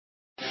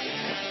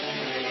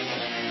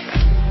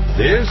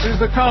This is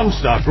the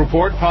Comstock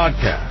Report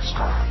podcast.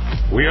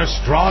 We are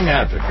strong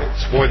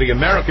advocates for the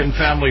American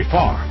family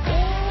farm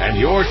and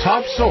your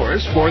top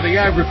source for the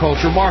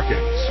agriculture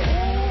markets.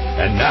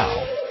 And now,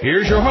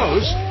 here's your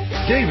host,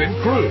 David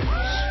Cruz.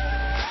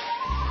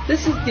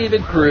 This is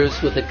David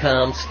Cruz with the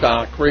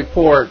Comstock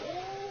Report.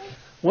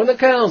 When the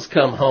cows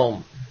come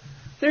home,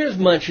 there's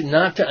much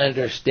not to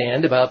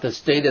understand about the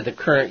state of the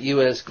current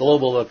U.S.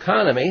 global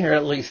economy, or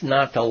at least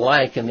not to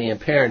like in the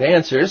apparent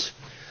answers.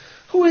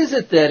 Who is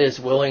it that is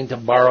willing to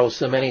borrow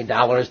so many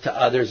dollars to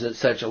others at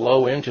such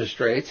low interest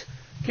rates,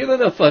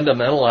 given a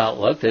fundamental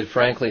outlook that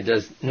frankly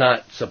does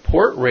not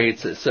support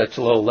rates at such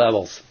low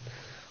levels?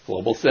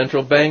 Global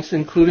central banks,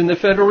 including the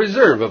Federal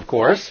Reserve, of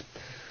course.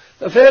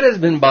 The Fed has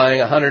been buying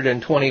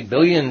 $120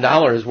 billion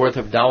worth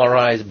of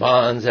dollarized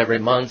bonds every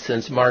month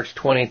since March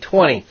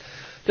 2020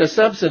 to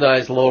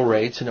subsidize low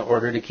rates in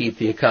order to keep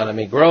the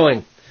economy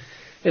growing.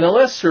 In a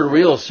less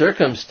surreal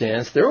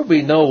circumstance, there would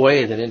be no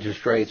way that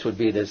interest rates would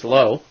be this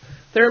low.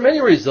 There are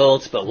many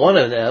results, but one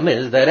of them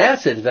is that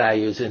asset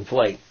values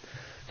inflate.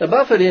 The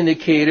Buffett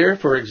indicator,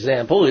 for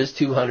example, is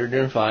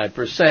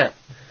 205%.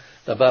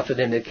 The Buffett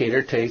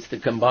indicator takes the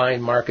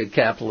combined market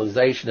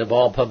capitalization of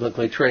all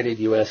publicly traded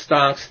U.S.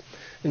 stocks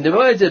and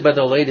divides it by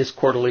the latest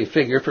quarterly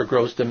figure for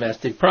gross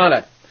domestic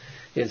product.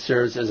 It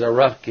serves as a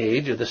rough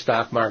gauge of the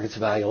stock market's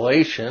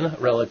valuation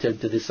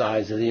relative to the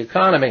size of the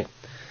economy.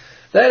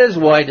 That is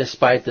why,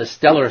 despite the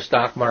stellar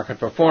stock market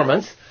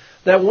performance,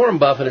 that Warren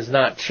Buffett has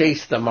not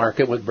chased the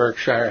market with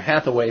Berkshire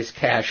Hathaway's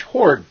cash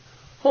hoard.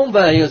 Home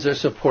values are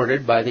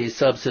supported by these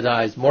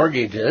subsidized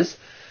mortgages,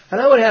 and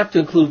I would have to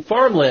include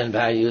farmland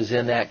values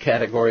in that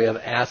category of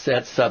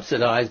assets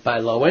subsidized by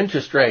low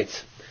interest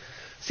rates.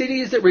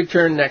 CDs that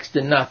return next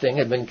to nothing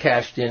have been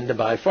cashed in to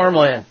buy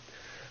farmland.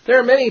 There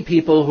are many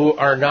people who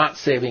are not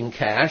saving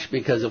cash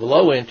because of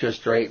low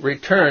interest rate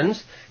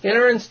returns and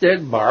are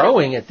instead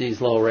borrowing at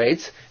these low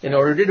rates in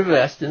order to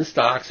invest in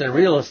stocks and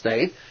real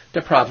estate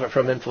to profit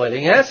from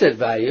inflating asset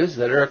values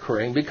that are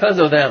occurring because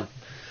of them.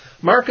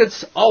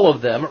 Markets, all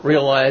of them,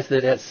 realize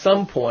that at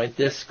some point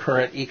this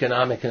current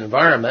economic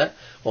environment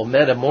will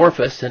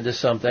metamorphose into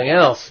something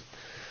else.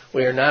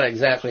 We are not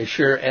exactly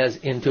sure as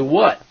into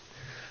what.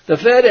 The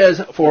Fed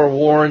has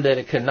forewarned that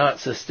it cannot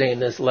sustain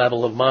this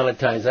level of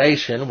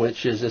monetization,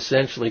 which is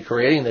essentially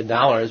creating the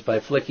dollars by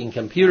flicking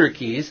computer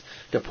keys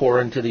to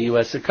pour into the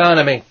U.S.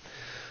 economy.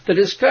 The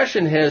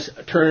discussion has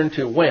turned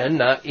to when,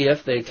 not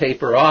if, they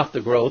taper off the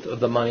growth of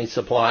the money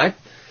supply.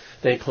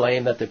 They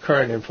claim that the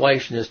current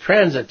inflation is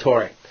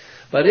transitory.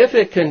 But if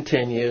it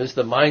continues,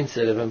 the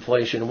mindset of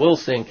inflation will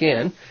sink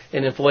in,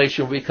 and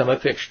inflation will become a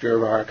fixture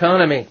of our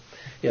economy.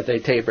 If they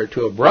taper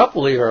too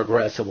abruptly or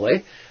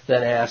aggressively,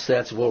 then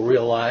assets will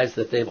realize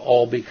that they've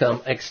all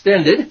become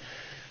extended,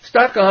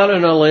 stuck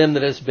on a limb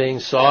that is being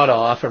sawed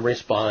off, and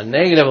respond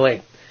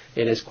negatively.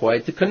 It is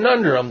quite the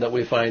conundrum that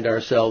we find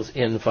ourselves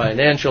in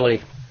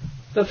financially.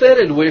 The Fed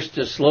had wished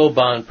to slow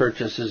bond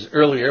purchases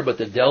earlier, but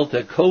the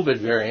Delta COVID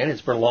variant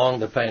has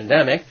prolonged the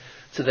pandemic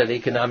so that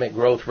economic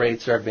growth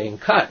rates are being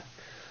cut.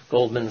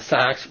 Goldman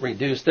Sachs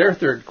reduced their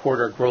third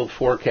quarter growth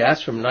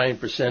forecast from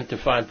 9% to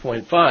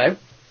 5.5%.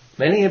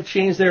 Many have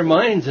changed their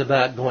minds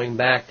about going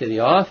back to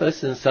the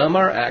office, and some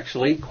are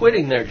actually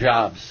quitting their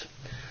jobs.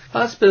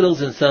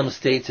 Hospitals in some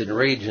states and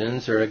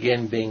regions are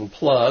again being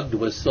plugged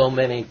with so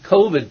many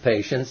COVID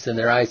patients in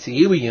their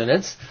ICU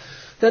units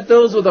that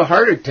those with a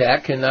heart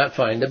attack cannot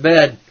find a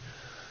bed.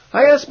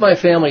 I asked my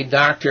family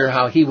doctor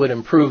how he would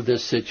improve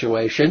this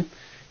situation.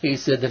 He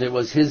said that it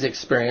was his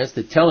experience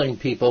that telling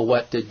people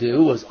what to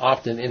do was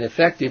often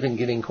ineffective in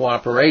getting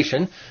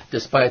cooperation,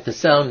 despite the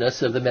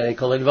soundness of the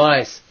medical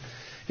advice.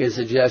 His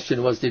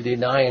suggestion was to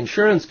deny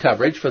insurance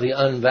coverage for the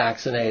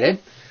unvaccinated.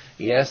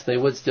 Yes, they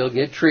would still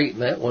get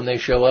treatment when they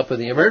show up in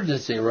the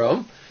emergency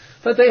room,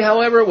 but they,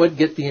 however, would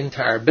get the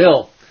entire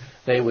bill.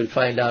 They would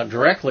find out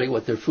directly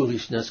what their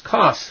foolishness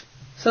costs.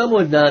 Some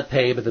would not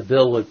pay, but the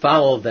bill would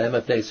follow them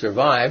if they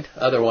survived.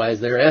 Otherwise,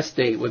 their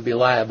estate would be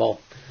liable.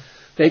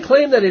 They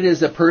claim that it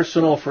is a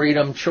personal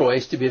freedom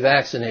choice to be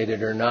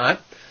vaccinated or not.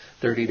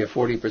 30 to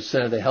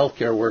 40% of the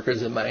healthcare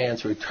workers in my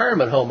aunt's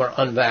retirement home are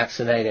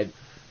unvaccinated.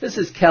 This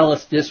is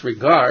callous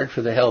disregard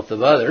for the health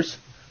of others.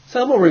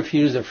 Some will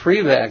refuse a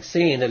free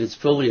vaccine that is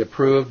fully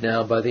approved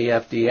now by the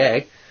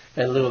FDA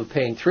in lieu of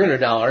paying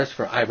 $300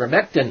 for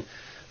ivermectin,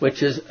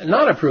 which is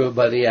not approved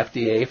by the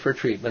FDA for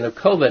treatment of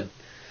COVID.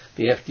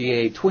 The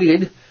FDA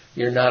tweeted,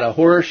 "You're not a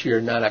horse,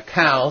 you're not a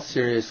cow.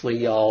 Seriously,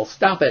 y'all,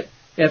 stop it."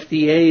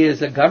 FDA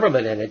is a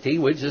government entity,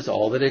 which is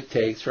all that it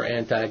takes for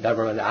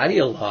anti-government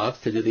ideologues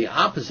to do the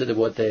opposite of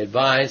what they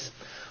advise.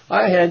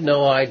 I had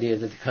no idea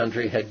that the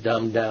country had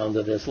dumbed down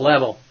to this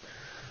level.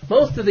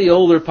 Most of the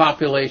older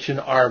population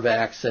are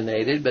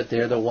vaccinated, but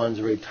they're the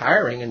ones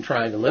retiring and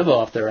trying to live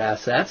off their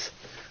assets.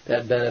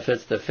 That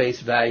benefits the face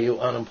value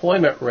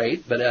unemployment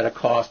rate, but at a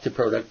cost to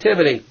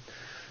productivity.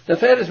 The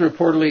Fed is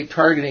reportedly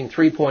targeting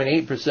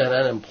 3.8%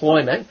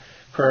 unemployment,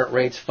 current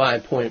rate's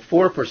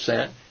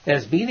 5.4%,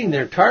 as meeting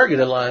their target,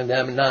 allowing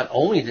them not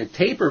only to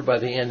taper by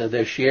the end of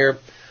this year,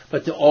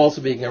 but to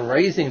also begin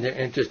raising their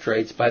interest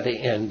rates by the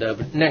end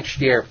of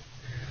next year.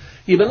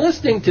 You've been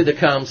listening to the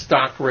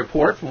Comstock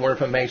Report. For more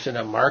information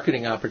on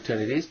marketing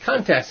opportunities,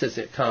 contact us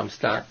at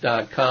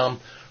Comstock.com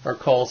or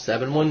call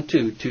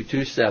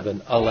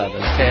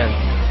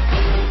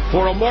 712-227-1110.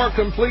 For a more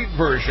complete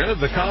version of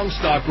the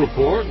Comstock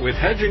Report with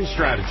hedging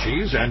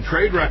strategies and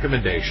trade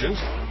recommendations,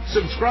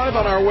 subscribe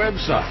on our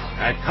website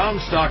at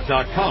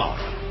Comstock.com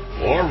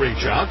or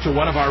reach out to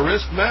one of our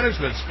risk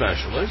management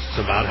specialists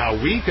about how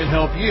we can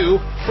help you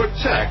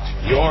protect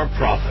your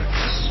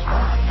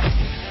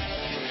profits.